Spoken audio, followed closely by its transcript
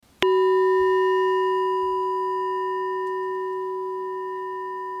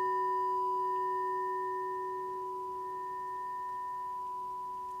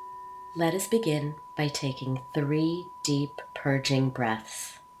Let us begin by taking 3 deep purging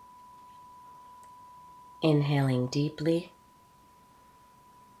breaths. Inhaling deeply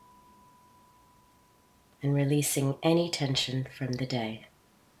and releasing any tension from the day.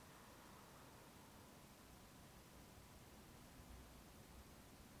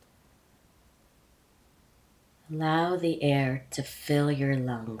 Allow the air to fill your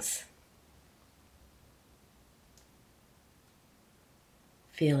lungs.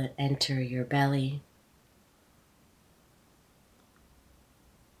 Feel it enter your belly.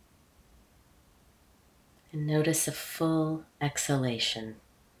 And notice a full exhalation.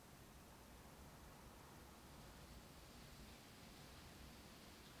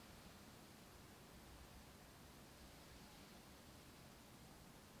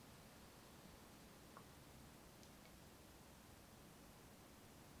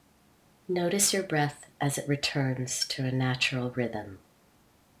 Notice your breath as it returns to a natural rhythm.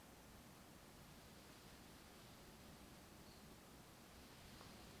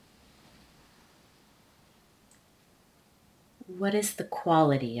 What is the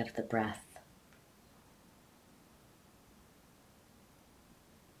quality of the breath?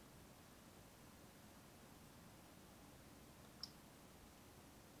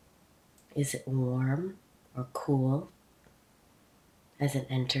 Is it warm or cool as it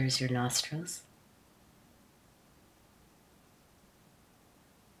enters your nostrils?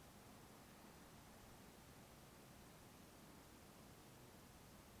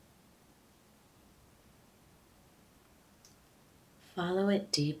 Follow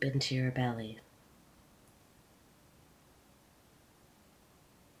it deep into your belly,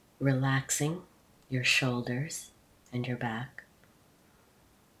 relaxing your shoulders and your back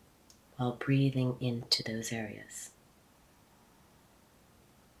while breathing into those areas.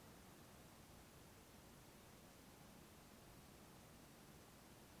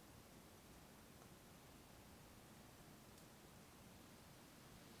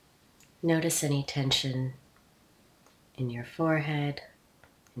 Notice any tension in your forehead,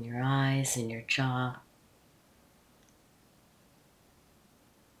 in your eyes, in your jaw.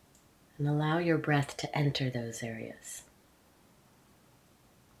 And allow your breath to enter those areas.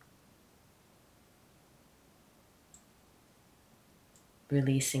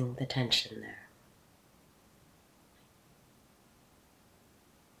 Releasing the tension there.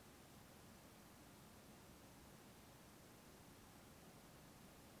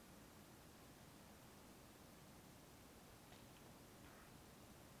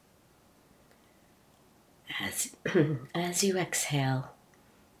 As you exhale,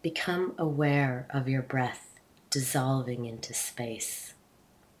 become aware of your breath dissolving into space.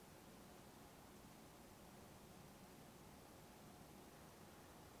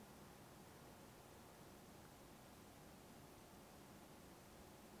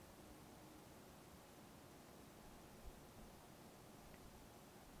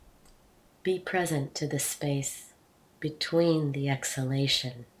 Be present to the space between the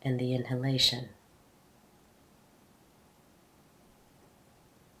exhalation and the inhalation.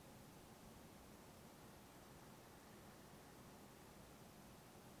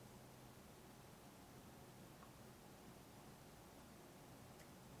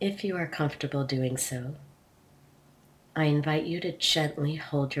 If you are comfortable doing so, I invite you to gently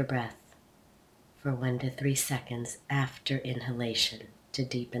hold your breath for 1 to 3 seconds after inhalation to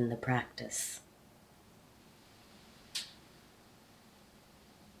deepen the practice.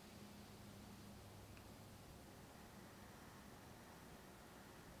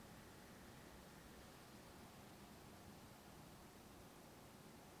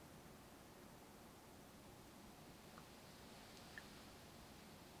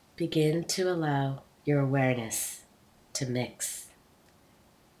 Begin to allow your awareness to mix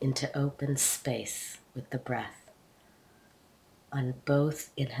into open space with the breath on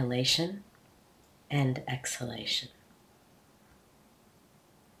both inhalation and exhalation.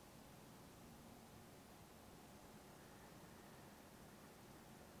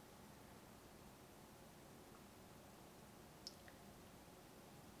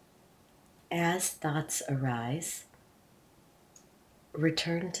 As thoughts arise,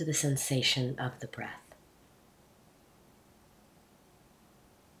 return to the sensation of the breath.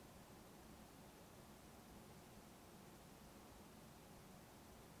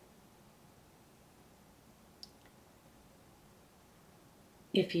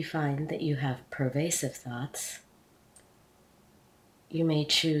 If you find that you have pervasive thoughts, you may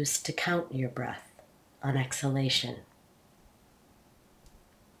choose to count your breath on exhalation,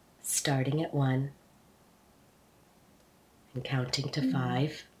 starting at 1 and counting to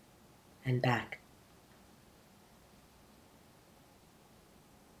 5 and back.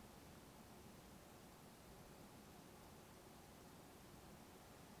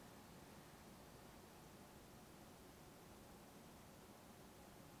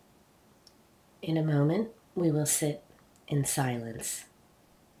 In a moment, we will sit in silence.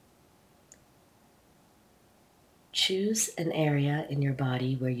 Choose an area in your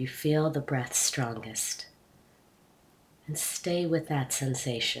body where you feel the breath strongest and stay with that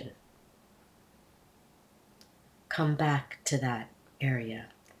sensation. Come back to that area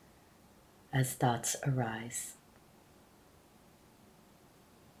as thoughts arise.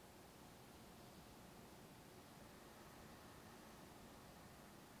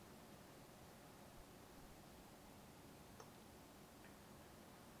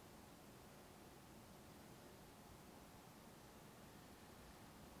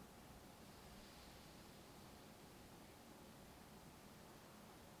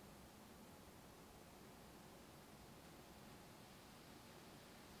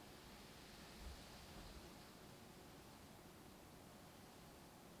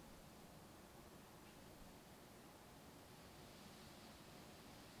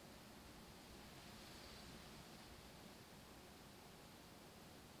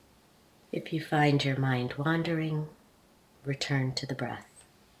 If you find your mind wandering, return to the breath.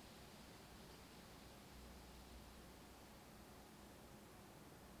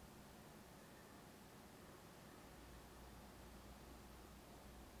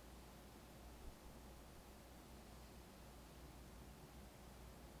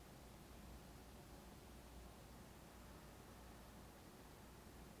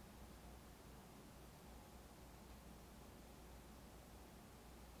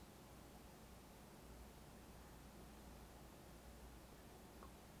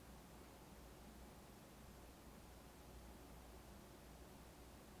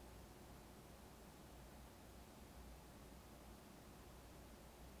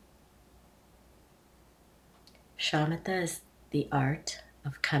 Shamatha is the art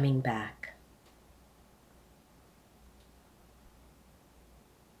of coming back.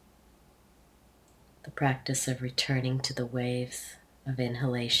 The practice of returning to the waves of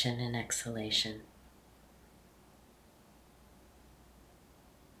inhalation and exhalation.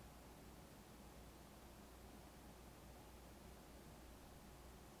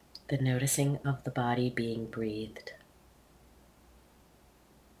 The noticing of the body being breathed.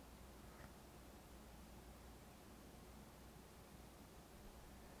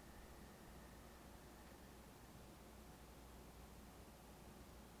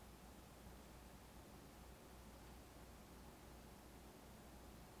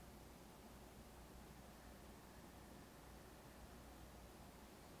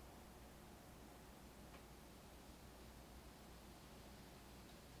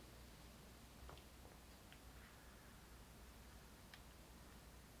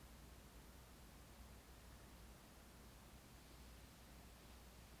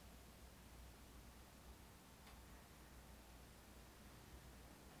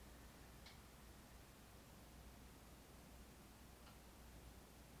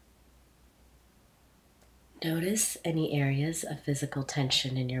 Notice any areas of physical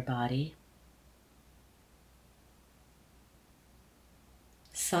tension in your body.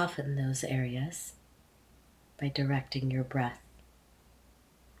 Soften those areas by directing your breath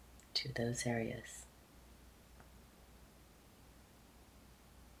to those areas.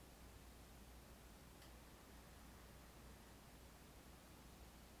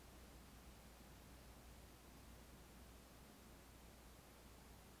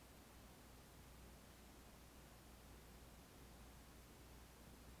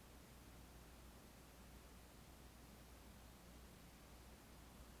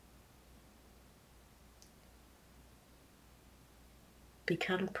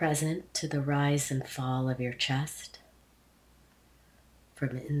 Become present to the rise and fall of your chest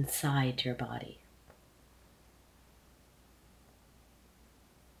from inside your body.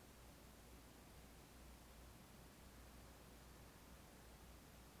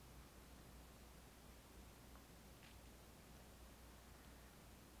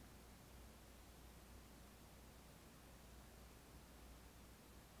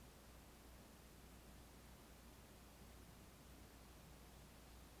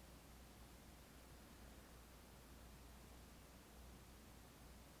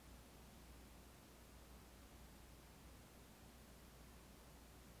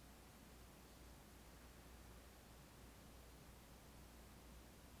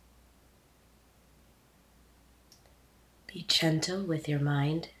 Be gentle with your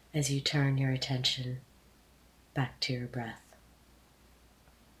mind as you turn your attention back to your breath.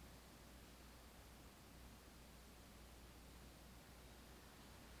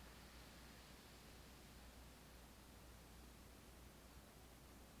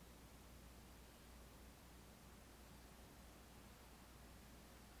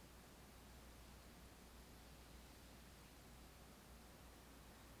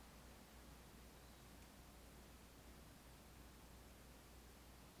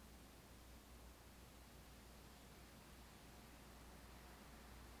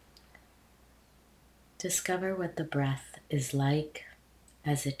 Discover what the breath is like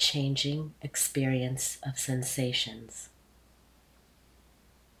as a changing experience of sensations.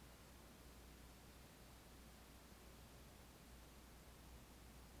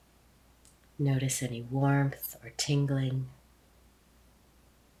 Notice any warmth or tingling.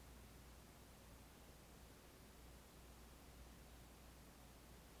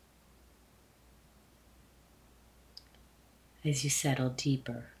 As you settle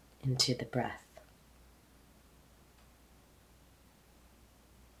deeper into the breath.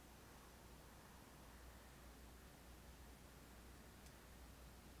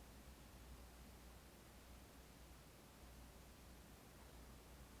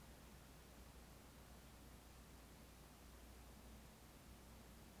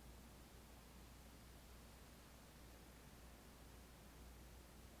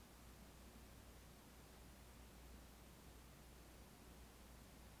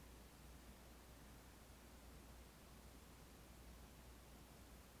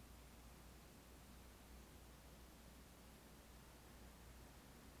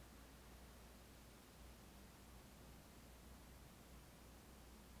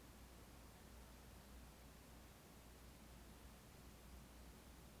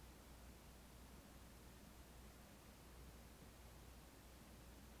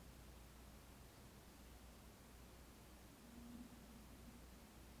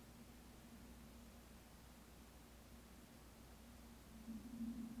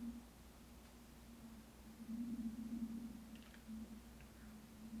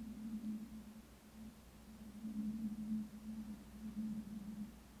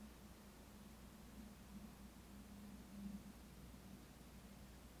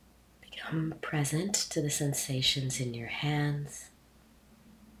 Become present to the sensations in your hands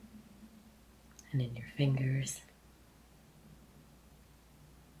and in your fingers.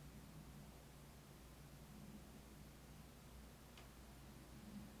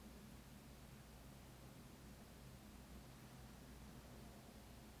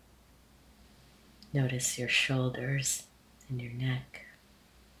 Notice your shoulders and your neck.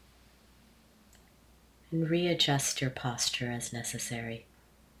 And readjust your posture as necessary.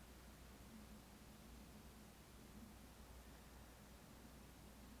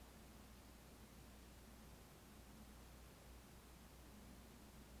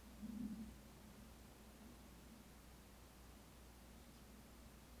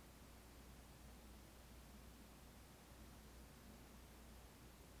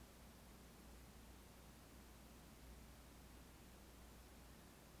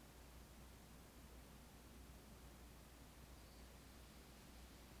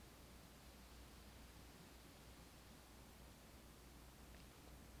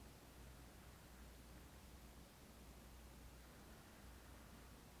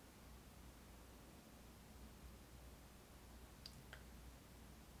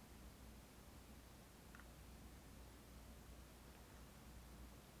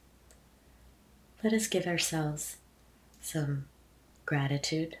 Let us give ourselves some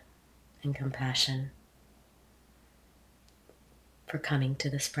gratitude and compassion for coming to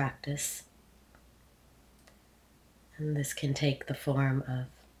this practice. And this can take the form of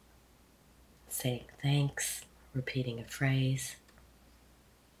saying thanks, repeating a phrase.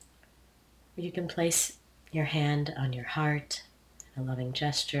 You can place your hand on your heart in a loving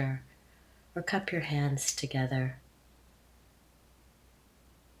gesture, or cup your hands together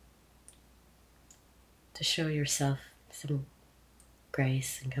to show yourself some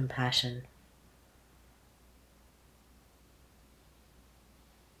grace and compassion.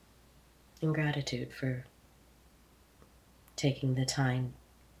 And gratitude for taking the time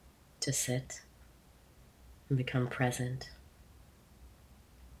to sit and become present.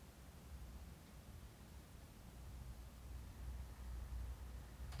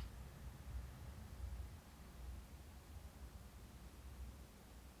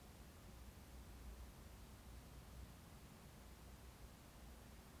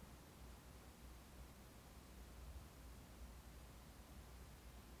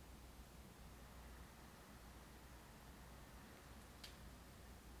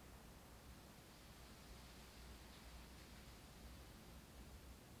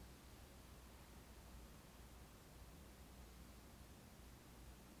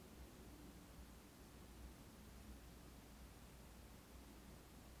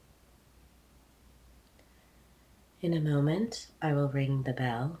 In a moment, I will ring the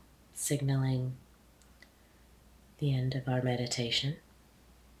bell, signaling the end of our meditation.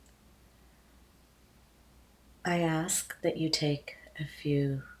 I ask that you take a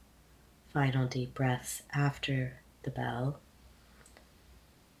few final deep breaths after the bell,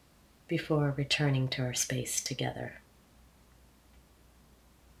 before returning to our space together.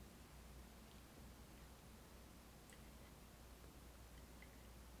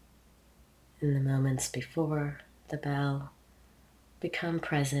 In the moments before the bell, become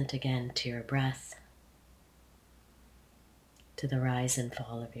present again to your breath, to the rise and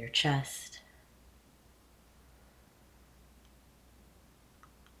fall of your chest,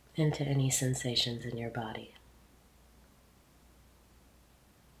 and to any sensations in your body.